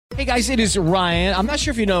Hey guys, it is Ryan. I'm not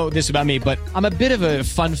sure if you know this about me, but I'm a bit of a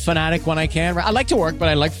fun fanatic when I can. I like to work, but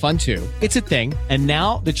I like fun too. It's a thing. And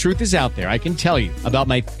now the truth is out there. I can tell you about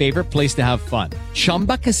my favorite place to have fun.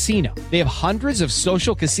 Chumba Casino. They have hundreds of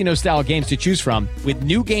social casino style games to choose from with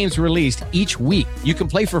new games released each week. You can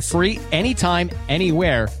play for free anytime,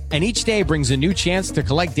 anywhere. And each day brings a new chance to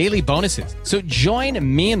collect daily bonuses. So join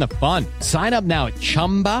me in the fun. Sign up now at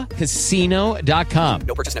ChumbaCasino.com.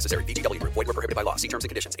 No purchase necessary. VGW Group. Void where prohibited by law. See terms and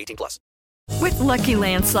conditions. 18+. With Lucky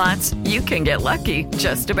Land Slots, you can get lucky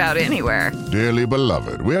just about anywhere. Dearly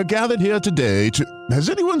beloved, we are gathered here today to... Has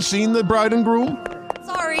anyone seen the bride and groom?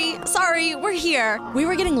 Sorry, we're here. We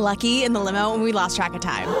were getting lucky in the limo and we lost track of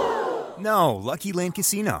time. No, Lucky Land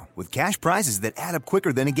Casino, with cash prizes that add up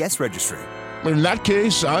quicker than a guest registry. In that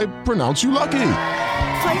case, I pronounce you lucky.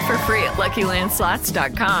 Play for free at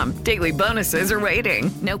LuckyLandSlots.com. Daily bonuses are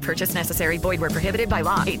waiting. No purchase necessary. Void where prohibited by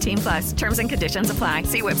law. 18+. Terms and conditions apply.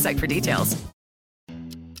 See website for details.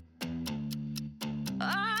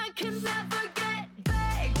 I can never get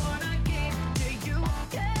back what I gave to you.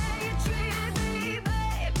 Yeah, you treated me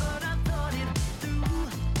bad, but I thought it through.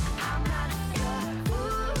 I'm not your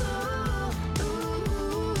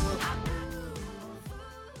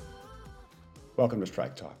Welcome to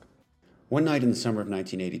Strike Talk. One night in the summer of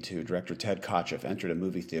 1982, director Ted Kotcheff entered a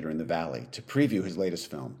movie theater in the Valley to preview his latest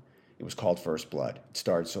film. It was called First Blood. It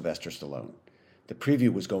starred Sylvester Stallone. The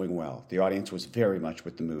preview was going well. The audience was very much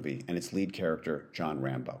with the movie and its lead character, John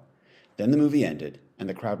Rambo. Then the movie ended, and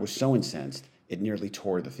the crowd was so incensed, it nearly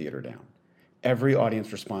tore the theater down. Every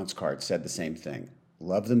audience response card said the same thing.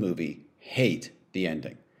 Love the movie, hate the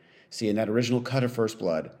ending. See, in that original cut of First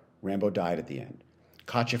Blood, Rambo died at the end.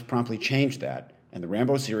 Kotcheff promptly changed that, and the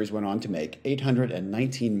Rambo series went on to make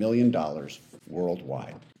 $819 million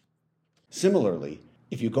worldwide. Similarly,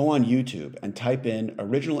 if you go on YouTube and type in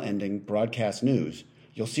original ending broadcast news,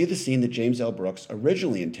 you'll see the scene that James L. Brooks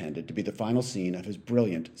originally intended to be the final scene of his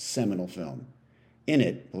brilliant, seminal film. In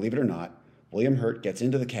it, believe it or not, William Hurt gets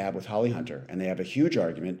into the cab with Holly Hunter, and they have a huge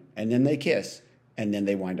argument, and then they kiss, and then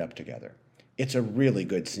they wind up together. It's a really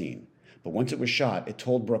good scene, but once it was shot, it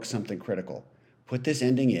told Brooks something critical. Put this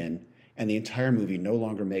ending in, and the entire movie no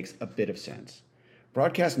longer makes a bit of sense.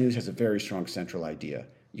 Broadcast news has a very strong central idea.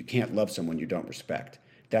 You can't love someone you don't respect.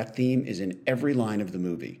 That theme is in every line of the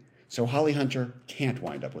movie. So Holly Hunter can't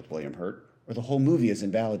wind up with William Hurt, or the whole movie is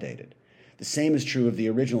invalidated. The same is true of the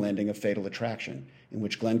original ending of Fatal Attraction, in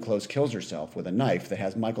which Glenn Close kills herself with a knife that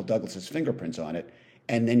has Michael Douglas's fingerprints on it,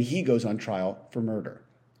 and then he goes on trial for murder.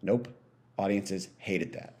 Nope, audiences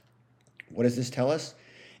hated that. What does this tell us?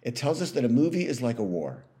 It tells us that a movie is like a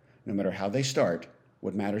war. No matter how they start,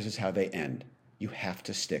 what matters is how they end. You have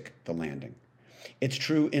to stick the landing. It's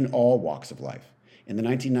true in all walks of life. In the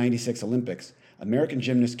 1996 Olympics, American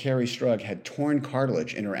gymnast Carrie Strug had torn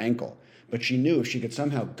cartilage in her ankle, but she knew if she could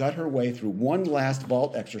somehow gut her way through one last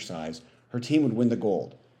vault exercise, her team would win the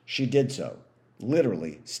gold. She did so,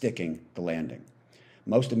 literally sticking the landing.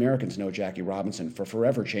 Most Americans know Jackie Robinson for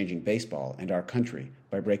forever changing baseball and our country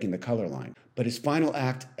by breaking the color line. But his final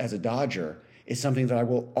act as a Dodger is something that I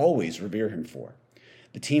will always revere him for.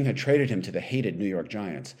 The team had traded him to the hated New York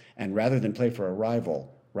Giants, and rather than play for a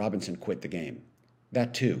rival, Robinson quit the game.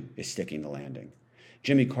 That, too, is sticking the landing.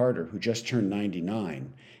 Jimmy Carter, who just turned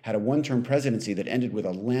 99, had a one-term presidency that ended with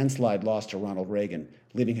a landslide loss to Ronald Reagan,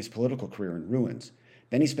 leaving his political career in ruins.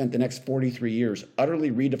 Then he spent the next 43 years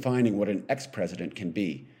utterly redefining what an ex-president can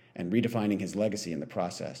be, and redefining his legacy in the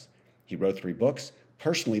process. He wrote 3 books,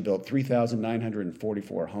 personally built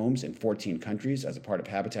 3,944 homes in 14 countries as a part of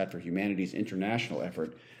Habitat for Humanity's international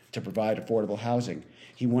effort to provide affordable housing.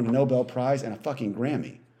 He won a Nobel Prize and a fucking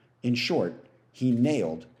Grammy. In short, he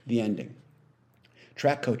nailed the ending.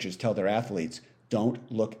 Track coaches tell their athletes, don't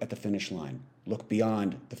look at the finish line. Look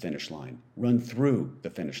beyond the finish line. Run through the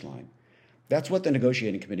finish line. That's what the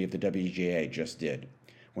negotiating committee of the WGA just did.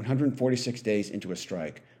 146 days into a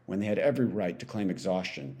strike, when they had every right to claim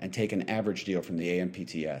exhaustion and take an average deal from the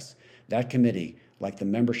AMPTS, that committee, like the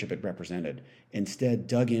membership it represented, instead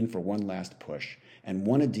dug in for one last push and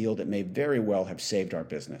won a deal that may very well have saved our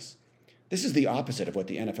business. This is the opposite of what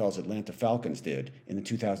the NFL's Atlanta Falcons did in the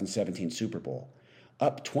 2017 Super Bowl.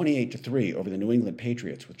 Up 28-3 over the New England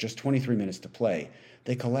Patriots with just 23 minutes to play,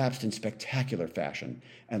 they collapsed in spectacular fashion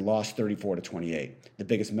and lost 34-28, the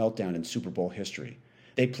biggest meltdown in Super Bowl history.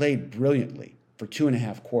 They played brilliantly for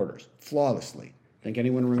 2.5 quarters, flawlessly. Think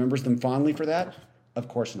anyone remembers them fondly for that? Of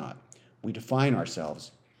course not. We define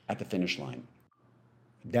ourselves at the finish line.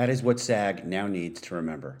 That is what SAG now needs to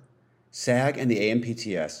remember. SAG and the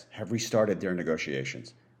AMPTS have restarted their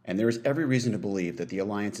negotiations, and there is every reason to believe that the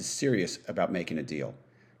alliance is serious about making a deal.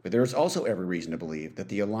 But there is also every reason to believe that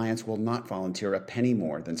the alliance will not volunteer a penny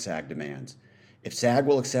more than SAG demands. If SAG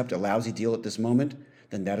will accept a lousy deal at this moment,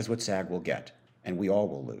 then that is what SAG will get, and we all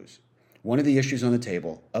will lose. One of the issues on the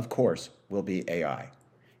table, of course, will be AI.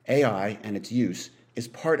 AI and its use is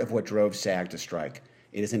part of what drove SAG to strike.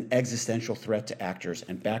 It is an existential threat to actors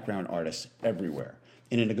and background artists everywhere.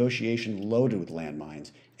 In a negotiation loaded with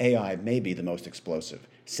landmines, AI may be the most explosive.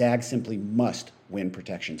 SAG simply must win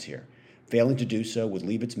protections here. Failing to do so would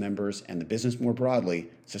leave its members and the business more broadly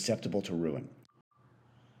susceptible to ruin.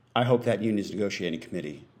 I hope that union's negotiating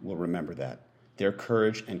committee will remember that. Their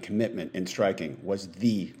courage and commitment in striking was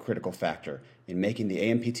the critical factor in making the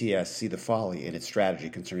AMPTS see the folly in its strategy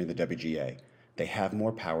concerning the WGA. They have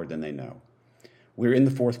more power than they know. We're in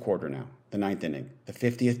the fourth quarter now, the ninth inning, the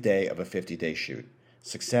 50th day of a 50-day shoot.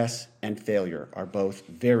 Success and failure are both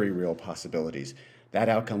very real possibilities. That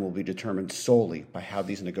outcome will be determined solely by how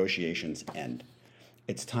these negotiations end.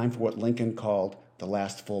 It's time for what Lincoln called the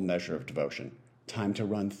last full measure of devotion. Time to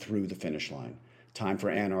run through the finish line. Time for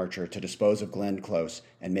Ann Archer to dispose of Glenn Close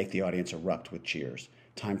and make the audience erupt with cheers.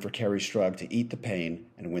 Time for Kerry Strug to eat the pain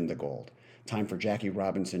and win the gold. Time for Jackie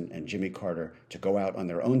Robinson and Jimmy Carter to go out on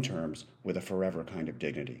their own terms with a forever kind of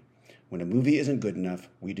dignity. When a movie isn't good enough,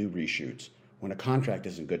 we do reshoots. When a contract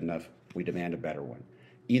isn't good enough, we demand a better one.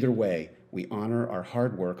 Either way, we honor our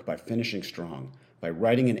hard work by finishing strong, by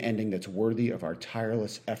writing an ending that's worthy of our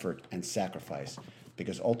tireless effort and sacrifice,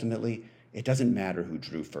 because ultimately, it doesn't matter who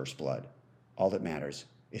drew first blood. All that matters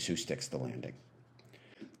is who sticks the landing.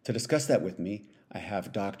 To discuss that with me, I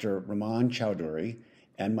have Dr. Rumman Chowdhury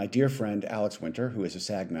and my dear friend Alex Winter, who is a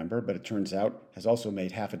SAG member, but it turns out has also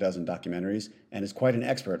made half a dozen documentaries and is quite an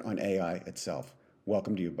expert on AI itself.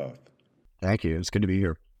 Welcome to you both. Thank you. It's good to be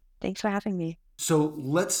here. Thanks for having me. So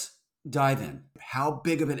let's dive in. How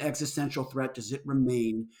big of an existential threat does it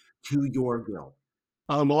remain to your guild?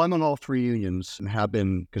 Well, I'm on all three unions and have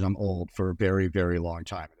been, because I'm old, for a very, very long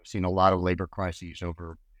time. I've seen a lot of labor crises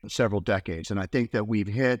over several decades. And I think that we've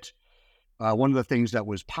hit one of the things that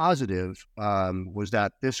was positive was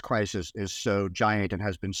that this crisis is so giant and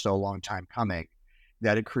has been so long time coming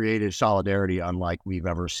that it created solidarity unlike we've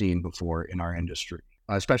ever seen before in our industry,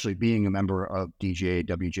 especially being a member of DGA,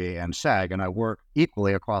 WGA, and SAG. And I work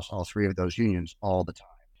equally across all three of those unions all the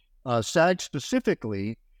time. SAG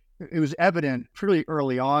specifically, it was evident pretty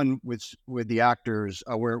early on with the actors,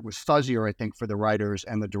 where it was fuzzier, I think, for the writers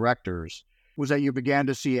and the directors, was that you began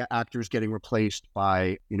to see actors getting replaced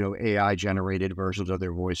by, AI-generated versions of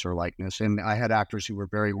their voice or likeness. And I had actors who were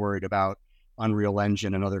very worried about Unreal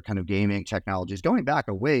Engine and other kind of gaming technologies going back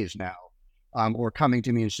a ways now, or coming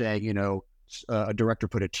to me and saying, a director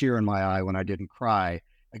put a tear in my eye when I didn't cry.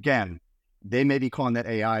 Again, they may be calling that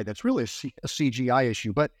AI. That's really a CGI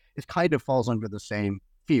issue, but it kind of falls under the same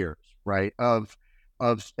fears, right? Of,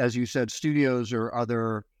 as you said, studios or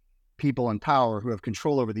other people in power who have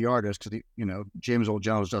control over the artist, because James Earl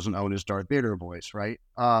Jones doesn't own his Darth Vader voice, right?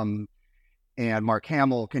 And Mark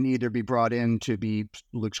Hamill can either be brought in to be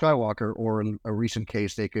Luke Skywalker, or in a recent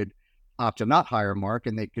case, they could opt to not hire Mark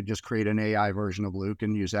and they could just create an AI version of Luke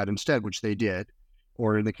and use that instead, which they did.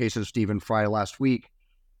 Or in the case of Stephen Fry last week,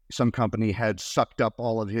 some company had sucked up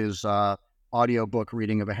all of his audiobook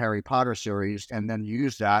reading of a Harry Potter series and then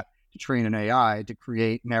used that to train an AI to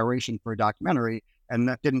create narration for a documentary, and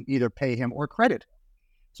that didn't either pay him or credit him.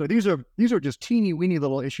 So these are just teeny weeny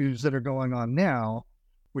little issues that are going on now,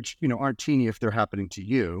 which aren't teeny if they're happening to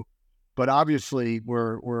you, but obviously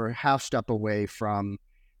we're a half step away from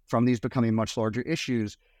these becoming much larger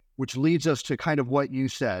issues, which leads us to kind of what you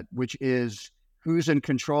said, which is who's in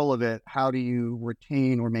control of it? How do you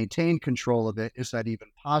retain or maintain control of it? Is that even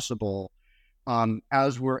possible?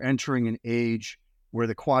 As we're entering an age where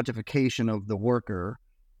the quantification of the worker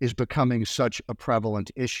is becoming such a prevalent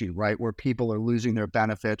issue, right? Where people are losing their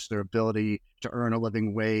benefits, their ability to earn a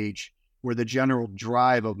living wage, where the general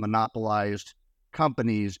drive of monopolized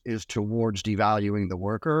companies is towards devaluing the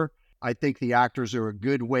worker. I think the actors are a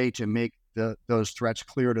good way to make those threats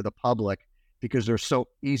clear to the public because they're so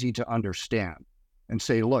easy to understand and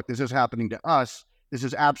say, look, this is happening to us. This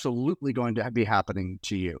is absolutely going to be happening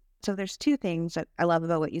to you. So there's two things that I love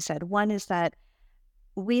about what you said. One is that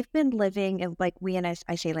we've been living in, like,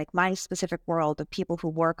 I say, like, my specific world of people who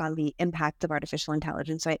work on the impact of artificial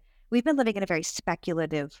intelligence, right? We've been living in a very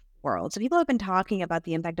speculative world. So people have been talking about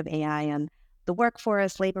the impact of AI on the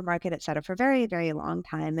workforce, labor market, et cetera, for a very, very long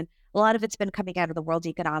time. And a lot of it's been coming out of the World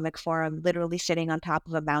Economic Forum, literally sitting on top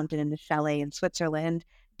of a mountain in a chalet in Switzerland,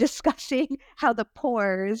 discussing how the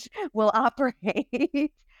pores will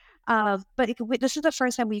operate. This is the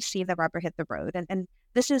first time we've seen the rubber hit the road. And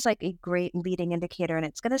this is like a great leading indicator, and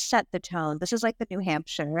it's going to set the tone. This is like the New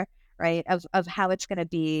Hampshire, right, of how it's going to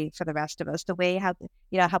be for the rest of us. The way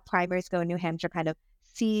how primaries go in New Hampshire kind of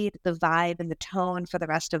seed the vibe and the tone for the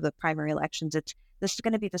rest of the primary elections. This is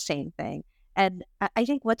going to be the same thing. And I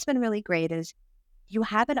think what's been really great is you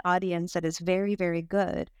have an audience that is very, very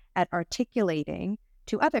good at articulating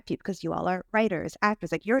to other people, because you all are writers,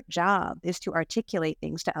 actors. Like, your job is to articulate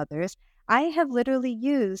things to others. I have literally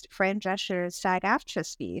used Fran Drescher's SAG-AFTRA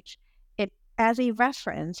speech as a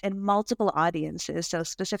reference in multiple audiences. So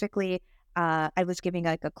specifically, I was giving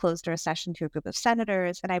like a closed-door session to a group of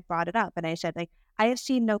senators, and I brought it up, and I said, like, I have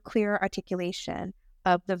seen no clearer articulation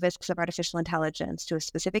of the risks of artificial intelligence to a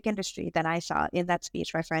specific industry than I saw in that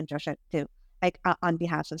speech by Fran Drescher to on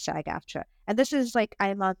behalf of SAG-AFTRA. And this is like,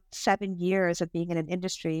 I'm on 7 years of being in an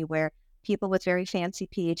industry where people with very fancy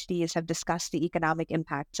PhDs have discussed the economic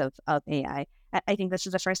impacts of AI. I think this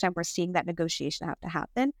is the first time we're seeing that negotiation have to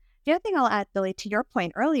happen. The other thing I'll add, Billy, to your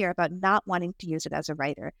point earlier about not wanting to use it as a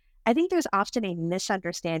writer, I think there's often a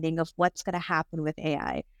misunderstanding of what's going to happen with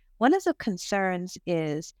AI. One of the concerns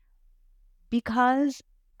is because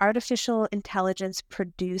artificial intelligence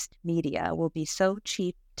produced media will be so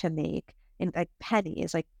cheap to make, in like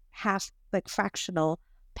pennies, like fractional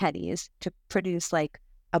pennies to produce like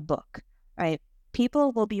a book, right?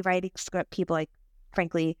 People will be writing script, people like,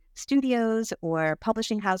 frankly, studios or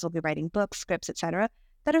publishing houses will be writing books, scripts, etc.,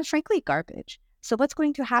 that are frankly garbage. So what's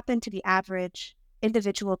going to happen to the average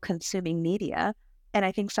individual consuming media, and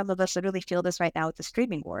I think some of us literally feel this right now with the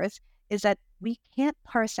streaming wars, is that we can't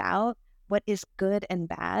parse out what is good and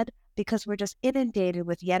bad because we're just inundated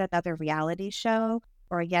with yet another reality show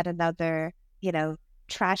or yet another,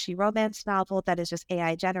 trashy romance novel that is just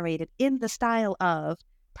AI generated in the style of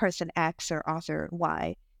person X or author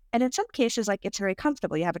Y. And in some cases, like, it's very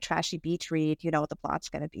comfortable. You have a trashy beach read, you know what the plot's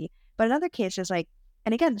going to be. But in other cases, like,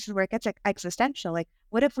 and again, this is where it gets like existential. Like,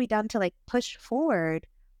 what have we done to like push forward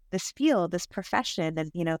this field, this profession?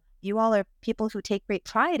 And, you all are people who take great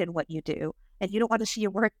pride in what you do, and you don't want to see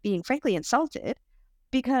your work being frankly insulted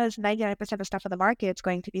because 99% of stuff on the market is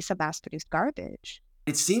going to be some mass-produced garbage.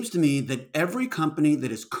 It seems to me that every company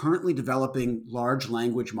that is currently developing large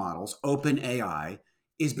language models, OpenAI,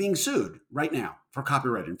 is being sued right now for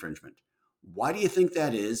copyright infringement. Why do you think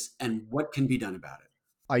that is, and what can be done about it?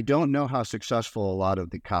 I don't know how successful a lot of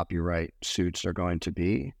the copyright suits are going to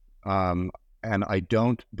be. And I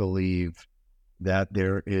don't believe that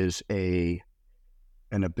there is an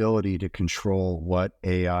ability to control what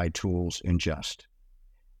AI tools ingest.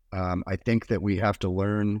 I think that we have to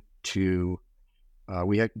learn to,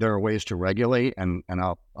 there are ways to regulate, and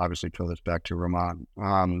I'll obviously throw this back to Rumman.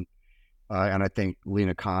 And I think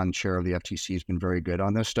Lena Khan, chair of the FTC, has been very good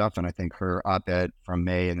on this stuff. And I think her op-ed from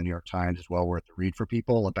May in the New York Times is well worth the read for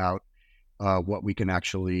people about what we can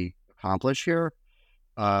actually accomplish here.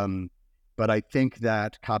 But I think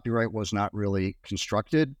that copyright was not really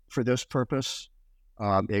constructed for this purpose.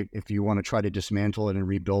 If you want to try to dismantle it and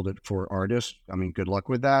rebuild it for artists, I mean, good luck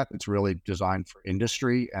with that. It's really designed for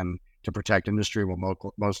industry, and to protect industry will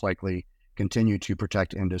most likely continue to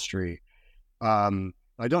protect industry.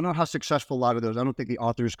 I don't know how successful a lot of those. I don't think the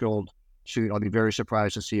Authors Guild suit. I'll be very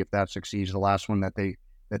surprised to see if that succeeds. The last one that they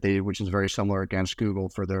did, which is very similar against Google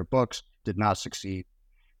for their books, did not succeed.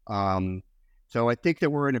 So I think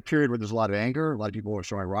that we're in a period where there's a lot of anger. A lot of people are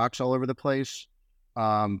throwing rocks all over the place.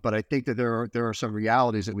 But I think that there are some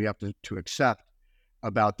realities that we have to accept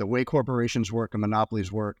about the way corporations work and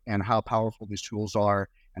monopolies work, and how powerful these tools are,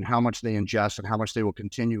 and how much they ingest, and how much they will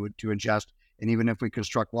continue to ingest. And even if we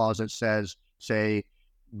construct laws that say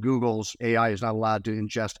Google's AI is not allowed to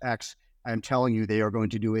ingest X, I'm telling you they are going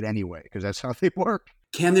to do it anyway, because that's how they work.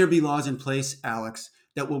 Can there be laws in place, Alex,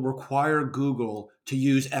 that will require Google to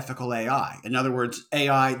use ethical AI? In other words,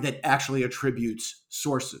 AI that actually attributes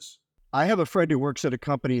sources. I have a friend who works at a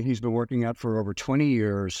company he's been working at for over 20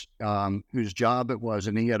 years, whose job it was,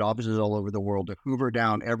 and he had offices all over the world, to hoover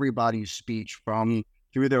down everybody's speech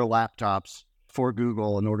through their laptops for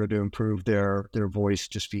Google in order to improve their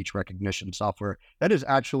voice-to-speech recognition software. That is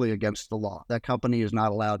actually against the law. That company is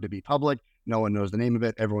not allowed to be public. No one knows the name of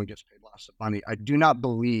it. Everyone gets paid lots of money. I do not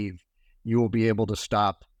believe you will be able to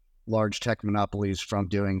stop large tech monopolies from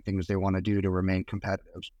doing things they want to do to remain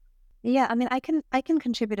competitive. Yeah, I mean, I can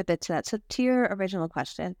contribute a bit to that. So to your original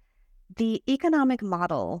question, the economic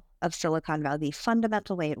model of Silicon Valley, the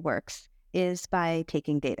fundamental way it works, is by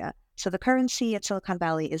taking data. So the currency at Silicon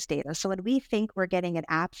Valley is data. So when we think we're getting an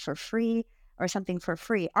app for free or something for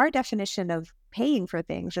free, our definition of paying for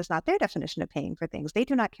things is not their definition of paying for things. They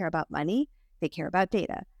do not care about money. They care about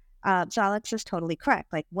data. So Alex is totally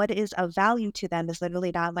correct. Like, what is of value to them is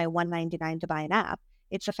literally not my $1.99 to buy an app.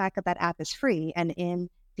 It's the fact that that app is free. And in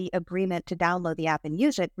the agreement to download the app and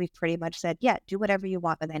use it, we've pretty much said, yeah, do whatever you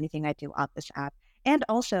want with anything I do on this app. And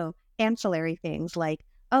also ancillary things like,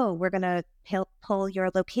 oh, we're going to pull your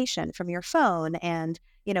location from your phone. And,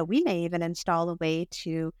 we may even install a way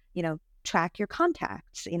to, track your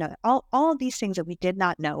contacts. All of these things that we did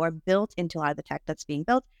not know are built into a lot of the tech that's being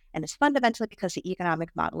built. And it's fundamentally because the economic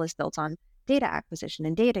model is built on data acquisition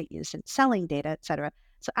and data use and selling data, et cetera.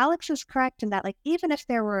 So Alex is correct in that, like, even if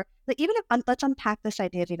there were, like, even if, let's unpack this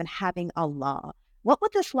idea of even having a law. What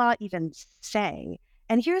would this law even say?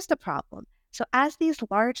 And here's the problem. So as these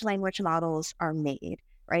large language models are made,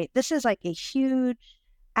 right, this is like a huge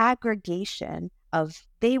aggregation of,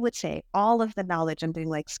 they would say, all of the knowledge, I'm doing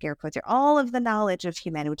like scare quotes here, all of the knowledge of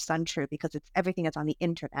humanity, which is untrue because it's everything that's on the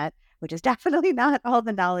internet, which is definitely not all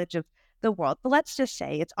the knowledge of the world. But let's just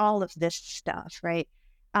say it's all of this stuff, right?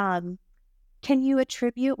 Can you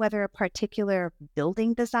attribute whether a particular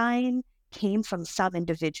building design came from some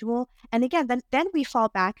individual? And again, then we fall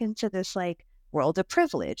back into this like world of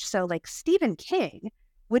privilege. So like Stephen King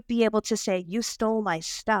would be able to say, you stole my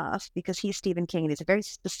stuff, because he's Stephen King and he's a very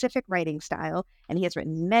specific writing style and he has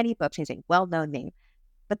written many books. He's a well-known name.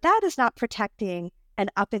 But that is not protecting an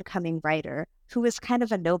up-and-coming writer who is kind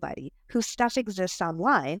of a nobody, whose stuff exists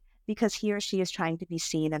online because he or she is trying to be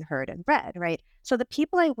seen and heard and read, right? So the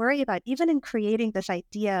people I worry about, even in creating this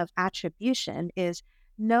idea of attribution, is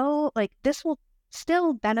no, like, this will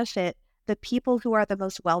still benefit the people who are the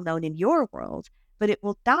most well-known in your world, but it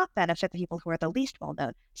will not benefit the people who are the least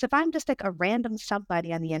well-known. So if I'm just like a random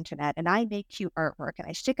somebody on the internet and I make cute artwork and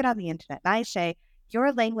I stick it on the internet and I say,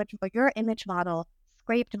 your language or your image model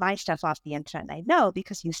scraped my stuff off the internet, and I know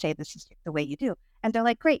because you say this is the way you do. And they're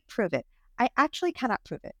like, great, prove it. I actually cannot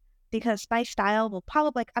prove it because my style will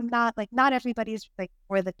probably, like, I'm not like, not everybody's like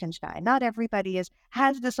Liechtenstein. Not everybody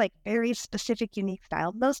has this like very specific, unique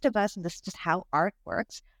style. Most of us, and this is just how art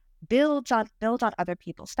works, build on other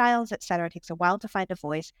people's styles, etc. It takes a while to find a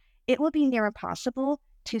voice. It will be near impossible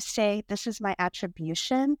to say, this is my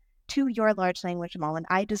attribution to your large language model, and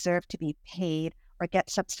I deserve to be paid or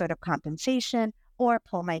get some sort of compensation or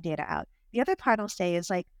pull my data out. The other part I'll say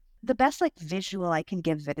is like, the best like visual I can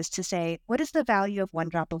give of it is to say, what is the value of one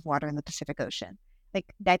drop of water in the Pacific Ocean?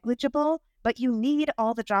 Like, negligible, but you need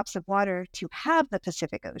all the drops of water to have the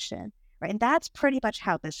Pacific Ocean, right? And that's pretty much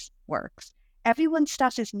how this works. Everyone's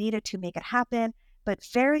stuff is needed to make it happen, but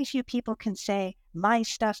very few people can say, my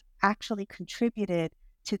stuff actually contributed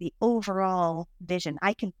to the overall vision.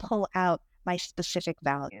 I can pull out my specific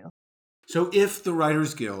value. So if the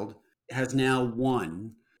Writers Guild has now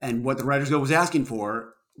won, and what the Writers Guild was asking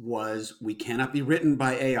for was, we cannot be written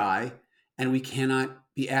by AI and we cannot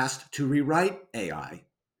be asked to rewrite AI.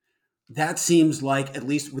 That seems like, at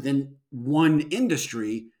least within one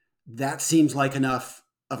industry, that seems like enough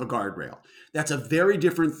of a guardrail. That's a very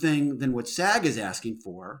different thing than what SAG is asking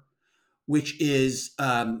for, which is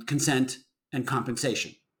consent and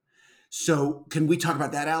compensation. So can we talk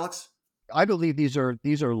about that, Alex? I believe these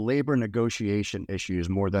are labor negotiation issues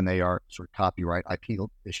more than they are sort of copyright IP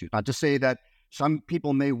issues. Not to say that some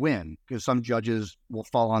people may win, because some judges will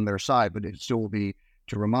fall on their side, but it still will be,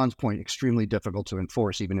 to Rumman's point, extremely difficult to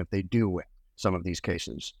enforce, even if they do win some of these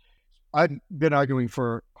cases. I've been arguing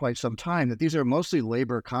for quite some time that these are mostly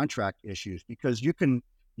labor contract issues, because you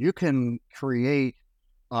can create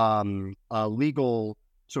a legal,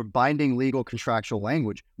 sort of binding legal contractual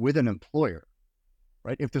language with an employer,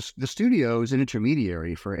 right? If the studio is an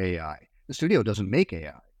intermediary for AI, the studio doesn't make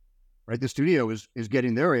AI, right? The studio is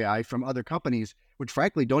getting their AI from other companies, which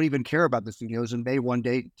frankly don't even care about the studios and may one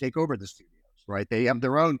day take over the studios, right? They have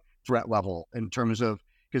their own threat level in terms of,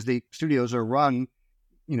 because the studios are run,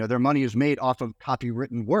 their money is made off of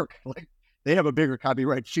copywritten work. Like, they have a bigger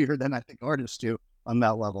copyright share than I think artists do on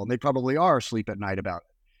that level. And they probably are asleep at night about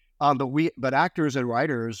it. But actors and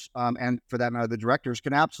writers, and for that matter, the directors,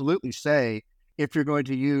 can absolutely say, if you're going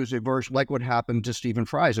to use a version like what happened to Stephen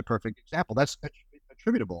Fry is a perfect example, that's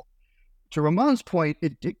attributable. To Rumman's point,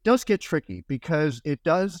 it does get tricky, because it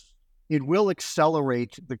will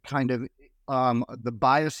accelerate the kind of the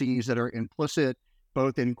biases that are implicit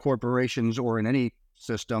both in corporations or in any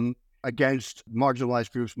system against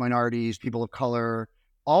marginalized groups, minorities, people of color,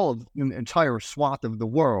 all of an entire swath of the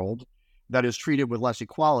world that is treated with less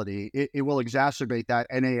equality. It will exacerbate that,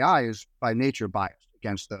 and AI is by nature biased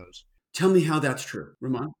against those. Tell me how that's true,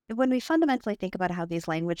 Rumman. When we fundamentally think about how these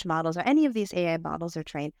language models or any of these AI models are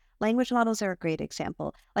trained, language models are a great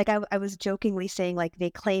example. Like I was jokingly saying, like, they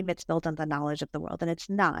claim it's built on the knowledge of the world, and it's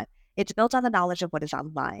not. It's built on the knowledge of what is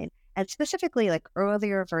online. And specifically, like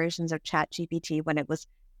earlier versions of ChatGPT, when it was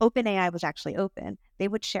OpenAI was actually open, they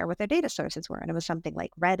would share what their data sources were. And it was something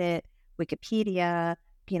like Reddit, Wikipedia,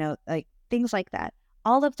 like things like that.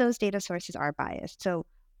 All of those data sources are biased. So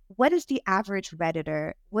what is the average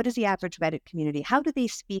Redditor? What is the average Reddit community? How do they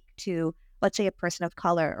speak to, let's say, a person of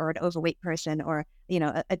color or an overweight person or,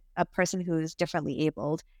 a person who is differently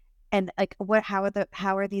abled? And like,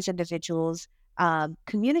 how are these individuals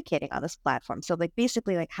communicating on this platform? So like,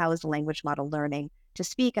 basically, like, how is the language model learning to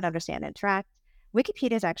speak and understand and interact?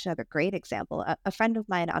 Wikipedia is actually another great example. A friend of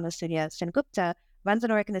mine, Anasuya Sengupta, runs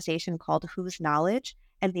an organization called Whose Knowledge.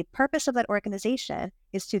 And the purpose of that organization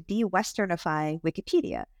is to de-Westernify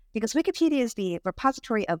Wikipedia, because Wikipedia is the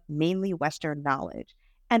repository of mainly Western knowledge.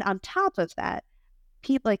 And on top of that,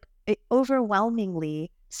 people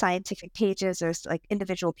overwhelmingly scientific pages or like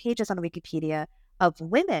individual pages on Wikipedia of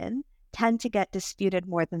women tend to get disputed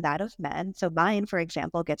more than that of men. So mine, for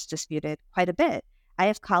example, gets disputed quite a bit. I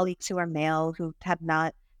have colleagues who are male who have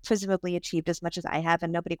not presumably achieved as much as I have,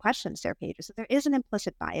 and nobody questions their pages. So there is an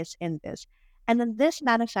implicit bias in this. And then this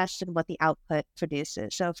manifests in what the output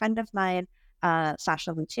produces. So a friend of mine,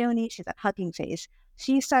 Sasha Lucioni, she's at Hugging Face.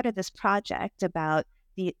 She started this project about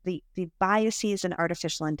the biases in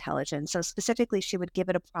artificial intelligence. So specifically, she would give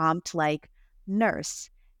it a prompt like nurse,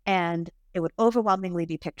 and it would overwhelmingly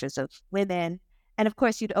be pictures of women. And of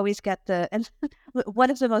course, you'd always get and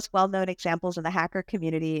one of the most well-known examples in the hacker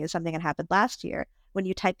community is something that happened last year when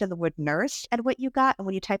you typed in the word nurse and what you got, and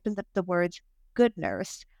when you typed in the words good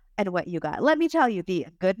nurse and what you got. Let me tell you, the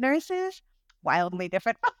good nurses, wildly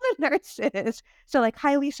different from the nurses. So like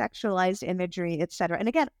highly sexualized imagery, etc. And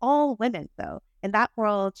again, all women though. In that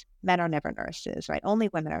world, men are never nurses, right? Only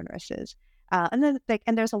women are nurses. And then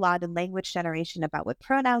and there's a lot in language generation about what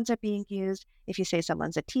pronouns are being used. If you say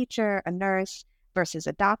someone's a teacher, a nurse versus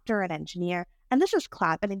a doctor, an engineer. And this is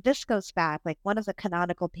this goes back, like one of the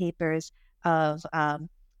canonical papers of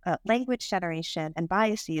language generation and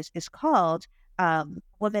biases is called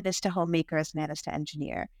Woman is to Homemakers, Man is to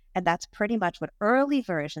Engineer. And that's pretty much what early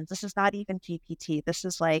versions, this is not even GPT, this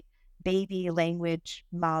is like baby language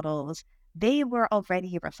models, they were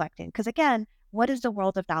already reflecting. Because again, what is the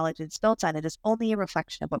world of knowledge it's built on? It is only a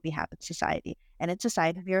reflection of what we have in society. And in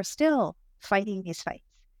society, we are still fighting these fights,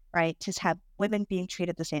 right? To have women being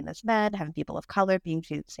treated the same as men, having people of color being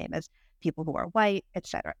treated the same as people who are white,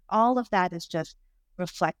 etc. All of that is just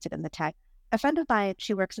reflected in the tech. A friend of mine,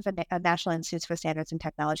 she works at the National Institutes for Standards and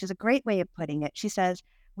Technology, is a great way of putting it. She says,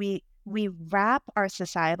 we wrap our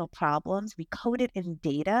societal problems, we code it in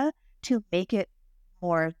data to make it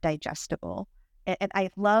more digestible. And I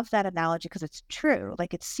love that analogy because it's true.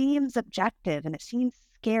 Like it seems objective and it seems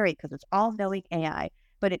scary because it's all-knowing AI,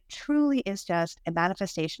 but it truly is just a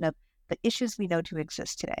manifestation of the issues we know to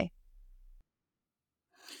exist today.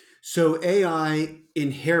 So AI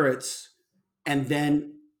inherits and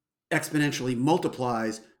then exponentially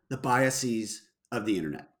multiplies the biases of the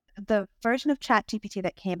internet. The version of ChatGPT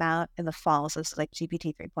that came out in the fall, so this is like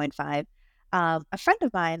GPT 3.5, a friend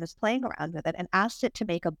of mine was playing around with it and asked it to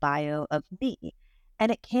make a bio of me.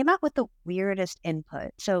 And it came out with the weirdest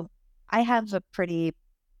input. So I have a pretty,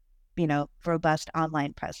 robust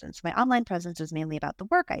online presence. My online presence is mainly about the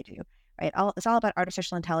work I do, right? It's all about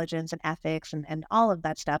artificial intelligence and ethics and all of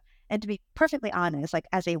that stuff. And to be perfectly honest, like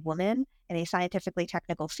as a woman in a scientifically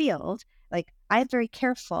technical field, like I'm very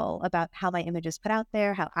careful about how my image is put out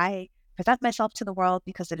there, how I present myself to the world,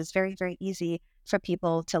 because it is very, very easy for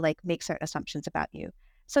people to like make certain assumptions about you.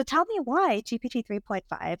 So tell me why GPT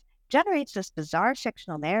 3.5 generates this bizarre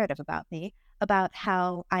fictional narrative about me, about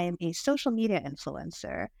how I am a social media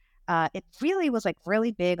influencer. It really was like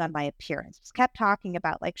really big on my appearance. It kept talking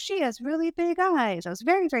about like, she has really big eyes. It was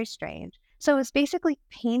very, very strange. So it's basically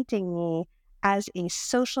painting me as a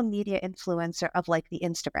social media influencer of like the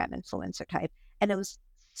Instagram influencer type. And it was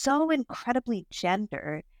so incredibly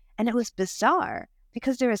gendered, and it was bizarre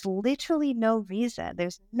because there is literally no reason.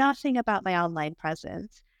 There's nothing about my online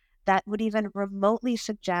presence that would even remotely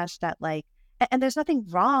suggest that like, and there's nothing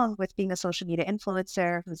wrong with being a social media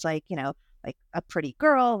influencer who's like, like a pretty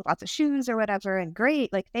girl with lots of shoes or whatever, and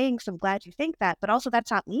great, like, thanks, I'm glad you think that, but also that's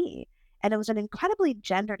not me. And it was an incredibly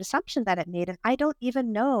gendered assumption that it made, and I don't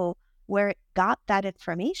even know where it got that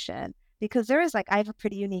information, because there is like, I have a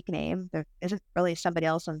pretty unique name. There isn't really somebody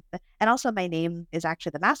else. And also my name is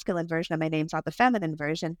actually the masculine version, and my name's not the feminine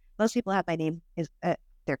version. Most people have my name is,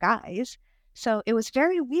 they're guys. So it was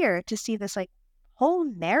very weird to see this like whole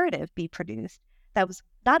narrative be produced that was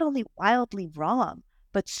not only wildly wrong,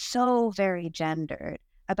 but so very gendered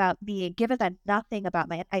about me, given that nothing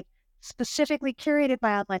about I specifically curated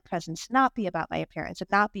my online presence not be about my appearance and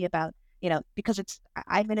not be about because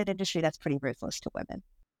I'm in an industry that's pretty ruthless to women.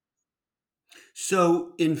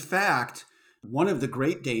 So, in fact, one of the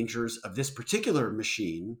great dangers of this particular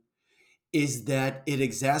machine is that it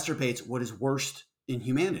exacerbates what is worst in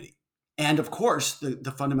humanity. And of course,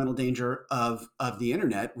 the fundamental danger of the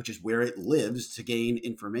internet, which is where it lives to gain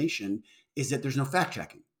information, is that there's no fact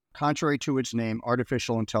checking. Contrary to its name,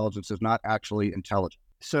 artificial intelligence is not actually intelligent.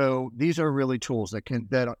 So these are really tools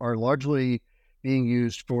that are largely being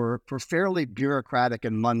used for fairly bureaucratic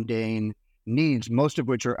and mundane needs, most of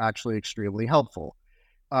which are actually extremely helpful.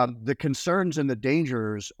 The concerns and the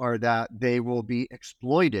dangers are that they will be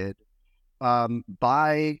exploited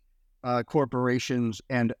by corporations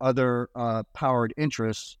and other powered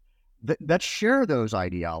interests that share those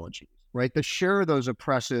ideologies, right? That share those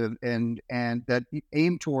oppressive and that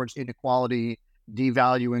aim towards inequality,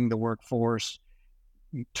 devaluing the workforce,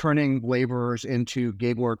 turning laborers into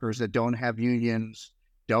gig workers that don't have unions,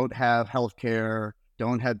 don't have health care,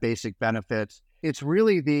 don't have basic benefits. It's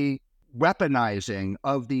really the weaponizing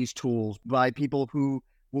of these tools by people who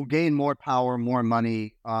will gain more power, more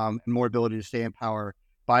money, and more ability to stay in power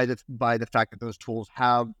by the fact that those tools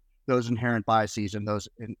have those inherent biases and those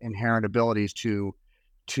inherent abilities to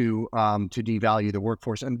devalue the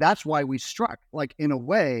workforce. And that's why we struck, like, in a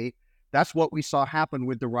way, that's what we saw happen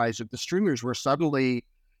with the rise of the streamers, where suddenly,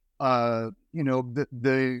 a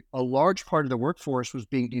large part of the workforce was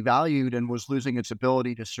being devalued and was losing its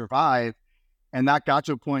ability to survive. And that got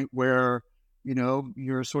to a point where,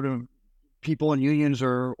 you're sort of people in unions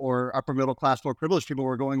or upper middle class, more privileged people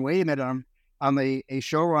were going, wait a minute, I'm a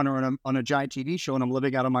showrunner on a giant TV show and I'm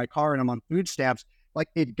living out of my car and I'm on food stamps. Like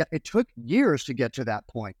it took years to get to that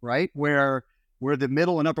point, right? Where the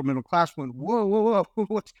middle and upper middle class went, whoa,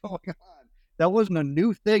 what's going on? That wasn't a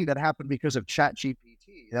new thing that happened because of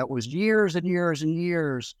ChatGPT. That was years and years and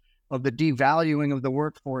years of the devaluing of the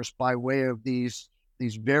workforce by way of these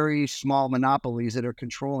very small monopolies that are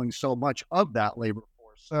controlling so much of that labor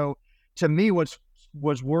force. So to me, what's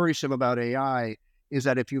worrisome about AI is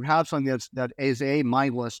that if you have something that is A,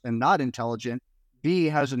 mindless and not intelligent, B,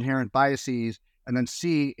 has inherent biases, and then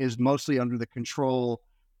C, is mostly under the control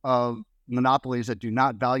of monopolies that do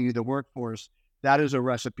not value the workforce, that is a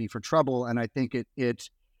recipe for trouble. And I think it's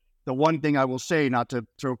the one thing I will say, not to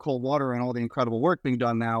throw cold water on all the incredible work being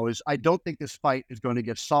done now, is I don't think this fight is going to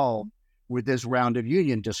get solved with this round of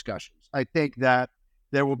union discussions. I think that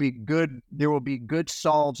there will be good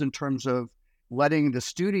solves in terms of letting the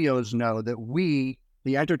studios know that we,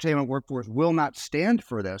 the entertainment workforce, will not stand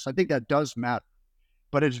for this. I think that does matter.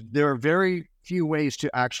 But there are very few ways to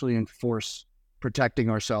actually enforce protecting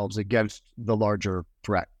ourselves against the larger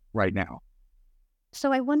threat right now.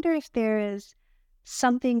 So I wonder if there is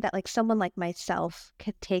something that like someone like myself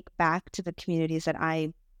can take back to the communities that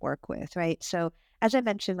I work with, right? So as I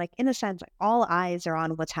mentioned, like in a sense, like, all eyes are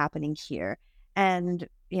on what's happening here. And,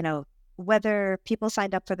 whether people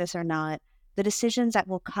signed up for this or not, the decisions that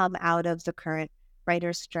will come out of the current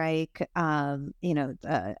writer's strike,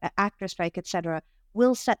 the actor strike, et cetera,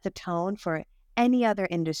 will set the tone for any other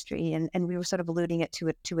industry. And we were sort of alluding to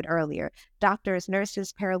it earlier. Doctors,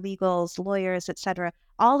 nurses, paralegals, lawyers, et cetera,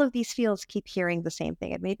 all of these fields keep hearing the same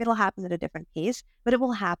thing. And maybe it'll happen at a different pace, but it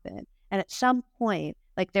will happen. And at some point,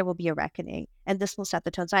 like, there will be a reckoning, and this will set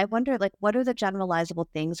the tone. So I wonder, like, what are the generalizable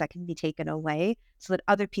things that can be taken away so that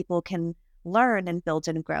other people can learn and build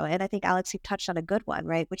and grow? And I think, Alex, you touched on a good one,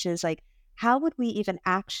 right? Which is like, how would we even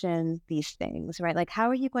action these things, right? Like, how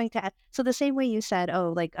are you going to, so the same way you said,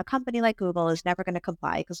 oh, like a company like Google is never going to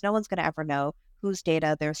comply because no one's going to ever know whose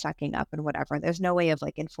data they're sucking up and whatever. There's no way of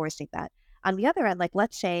like enforcing that. On the other end, like,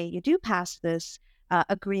 let's say you do pass this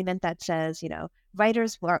agreement that says,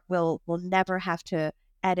 writers will never have to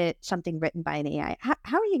edit something written by an AI.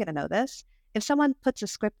 How are you going to know this? If someone puts a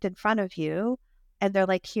script in front of you and they're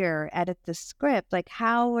like, here, edit the script, like,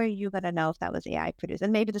 how are you going to know if that was AI produced?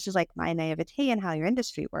 And maybe this is like my naivete and how your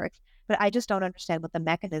industry works, but I just don't understand what the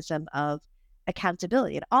mechanism of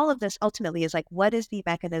accountability. And all of this ultimately is like, what is the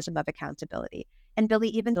mechanism of accountability? And Billy,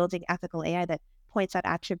 even building ethical AI that points out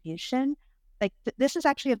attribution, like this is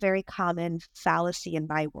actually a very common fallacy in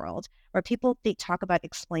my world where people talk about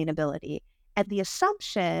explainability. And the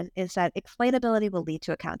assumption is that explainability will lead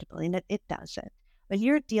to accountability, and it doesn't. When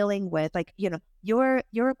you're dealing with like, your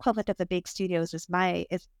equivalent of the big studios is my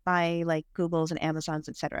like Google's and Amazon's,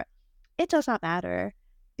 et cetera. It does not matter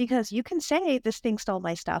because you can say this thing stole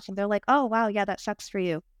my stuff and they're like, oh, wow, yeah, that sucks for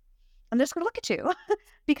you. I'm just going to look at you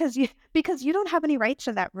because you don't have any rights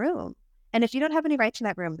in that room. And if you don't have any rights in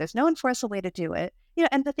that room, there's no enforceable way to do it.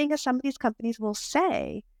 And the thing is, some of these companies will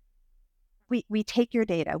say, we take your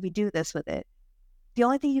data, we do this with it. The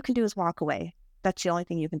only thing you can do is walk away. That's the only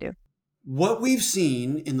thing you can do. What we've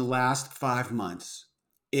seen in the last 5 months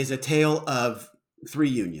is a tale of three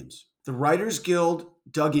unions. The Writers Guild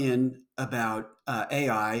dug in about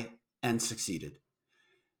AI and succeeded.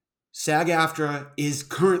 SAG-AFTRA is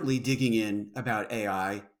currently digging in about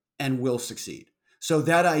AI and will succeed. So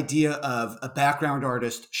that idea of a background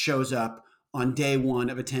artist shows up on day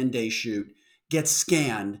one of a 10-day shoot, gets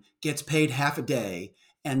scanned, gets paid half a day,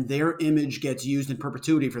 and their image gets used in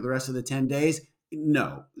perpetuity for the rest of the 10 days.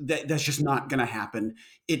 No, that's just not going to happen.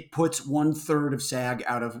 It puts 1/3 of SAG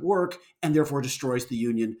out of work and therefore destroys the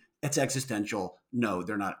union. It's existential. No,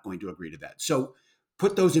 they're not going to agree to that. So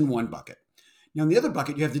put those in one bucket. Now, in the other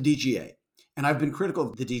bucket, you have the DGA. And I've been critical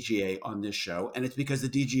of the DGA on this show. And it's because the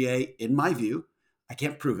DGA, in my view, I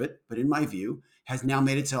can't prove it, but in my view, has now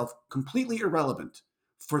made itself completely irrelevant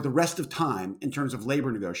for the rest of time in terms of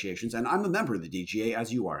labor negotiations. And I'm a member of the DGA,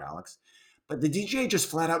 as you are, Alex. But the DGA just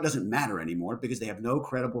flat out doesn't matter anymore because they have no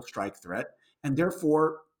credible strike threat. And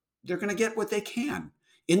therefore, they're going to get what they can.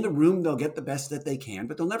 In the room, they'll get the best that they can,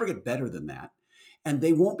 but they'll never get better than that. And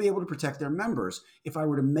they won't be able to protect their members. If I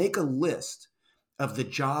were to make a list of the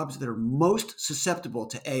jobs that are most susceptible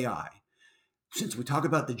to AI, since we talk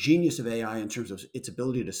about the genius of AI in terms of its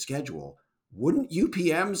ability to schedule, wouldn't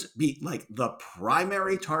UPMs be like the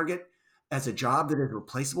primary target as a job that is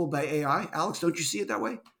replaceable by AI? Alex, don't you see it that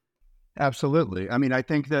way? Absolutely. I mean, I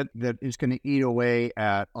think that is going to eat away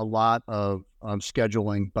at a lot of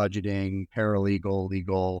scheduling, budgeting, paralegal,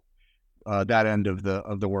 legal, that end of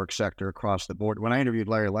the work sector across the board. When I interviewed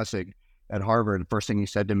Larry Lessig at Harvard, the first thing he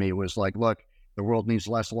said to me was like, "Look, the world needs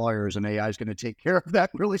less lawyers, and AI is going to take care of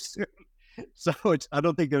that really soon." So I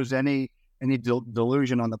don't think there's any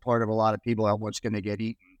delusion on the part of a lot of people about what's going to get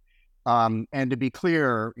eaten. And to be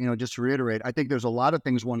clear, just to reiterate, I think there's a lot of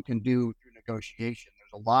things one can do through negotiation.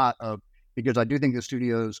 There's a lot of, because I do think the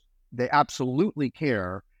studios, they absolutely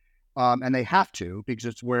care, and they have to, because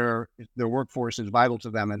it's where their workforce is vital to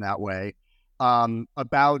them in that way,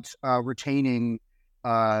 about retaining,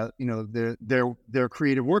 their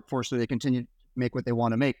creative workforce so they continue to make what they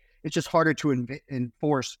want to make. It's just harder to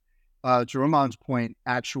enforce, to Rumman's point,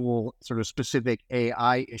 actual sort of specific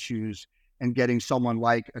AI issues and getting someone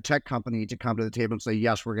like a tech company to come to the table and say,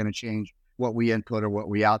 yes, we're going to change what we input or what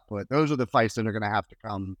we output. Those are the fights that are going to have to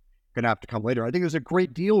come later. I think there's a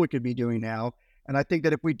great deal we could be doing now. And I think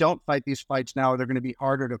that if we don't fight these fights now, they're going to be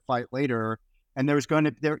harder to fight later. And there is going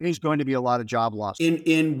to be a lot of job loss.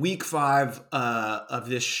 In week 5 of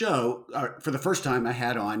this show, for the first time, I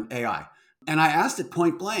had on AI. And I asked it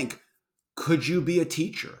point blank, could you be a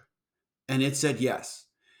teacher? And it said yes.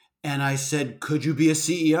 And I said, could you be a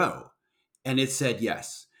CEO? And it said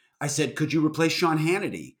yes. I said, could you replace Sean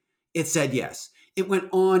Hannity? It said yes. It went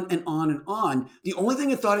on and on and on. The only thing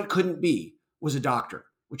it thought it couldn't be was a doctor,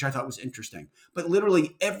 which I thought was interesting. But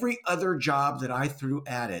literally every other job that I threw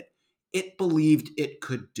at it, it believed it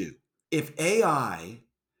could do. If AI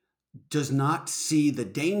does not see the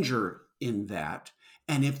danger in that,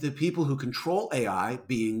 and if the people who control AI,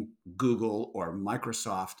 being Google or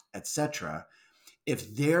Microsoft, etc.,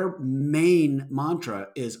 if their main mantra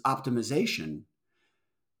is optimization,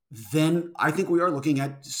 then I think we are looking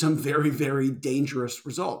at some very, very dangerous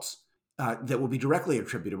results that will be directly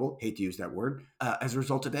attributable, hate to use that word, as a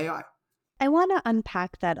result of AI. I want to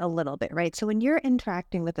unpack that a little bit, right? So when you're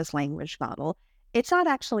interacting with this language model, it's not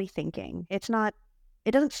actually thinking. It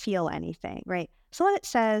doesn't feel anything, right? So when it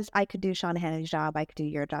says, I could do Sean Hannity's job, I could do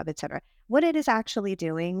your job, etc., what it is actually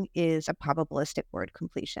doing is a probabilistic word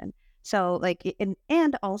completion. So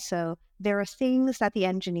and also there are things that the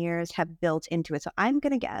engineers have built into it. So I'm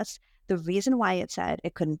going to guess the reason why it said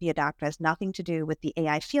it couldn't be a doctor has nothing to do with the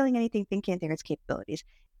AI feeling anything, thinking anything, or its capabilities.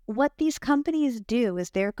 What these companies do is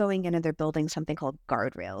they're going in and they're building something called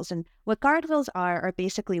guardrails. And what guardrails are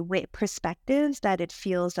basically perspectives that it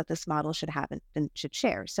feels that this model should have and should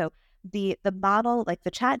share. So the model, like the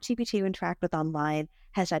chat GPT you interact with online,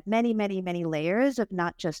 has had many, many, many layers of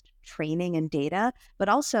not just training and data, but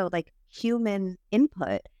also like human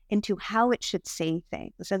input into how it should say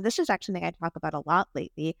things. And this is actually something I talk about a lot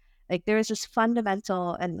lately. Like there is this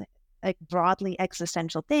fundamental and like broadly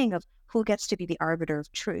existential thing of who gets to be the arbiter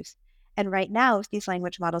of truth. And right now, if these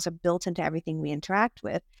language models are built into everything we interact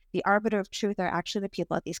with, the arbiter of truth are actually the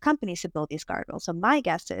people at these companies who build these guardrails. So my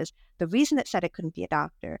guess is the reason it said it couldn't be a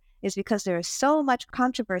doctor is because there is so much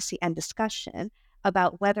controversy and discussion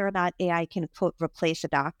about whether or not AI can, quote, replace a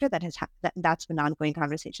doctor. That's an ongoing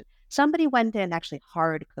conversation. Somebody went in and actually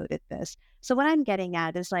hard-coded this. So what I'm getting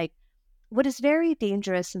at is like, what is very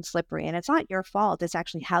dangerous and slippery, and it's not your fault, it's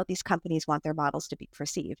actually how these companies want their models to be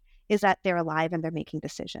perceived, is that they're alive and they're making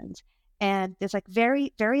decisions. And there's like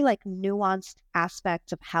very, very like nuanced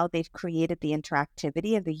aspects of how they've created the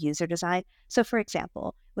interactivity of the user design. So for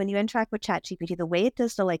example, when you interact with ChatGPT, the way it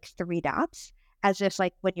does the like three dots, as if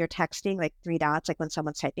like when you're texting, like three dots, like when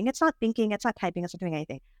someone's typing, it's not thinking, it's not typing, it's not doing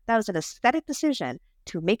anything. That was an aesthetic decision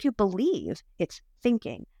to make you believe it's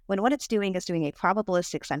thinking, when what it's doing is doing a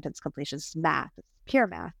probabilistic sentence completion. It's math, it's pure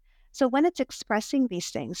math. So when it's expressing these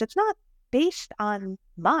things, it's not based on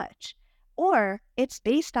much, or it's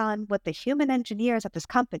based on what the human engineers at this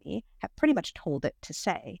company have pretty much told it to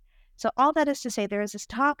say. So all that is to say, there is this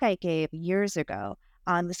talk I gave years ago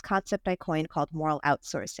on this concept I coined called moral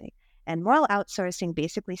outsourcing. And moral outsourcing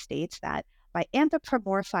basically states that by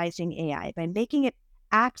anthropomorphizing AI, by making it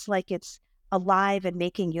act like it's alive and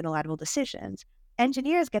making unilateral decisions,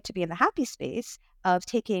 engineers get to be in the happy space of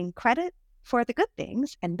taking credit for the good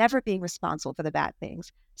things and never being responsible for the bad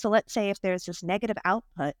things. So let's say if there's this negative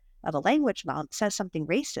output of a language model that says something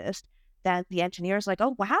racist, then the engineer's like,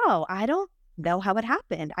 oh wow, I don't know how it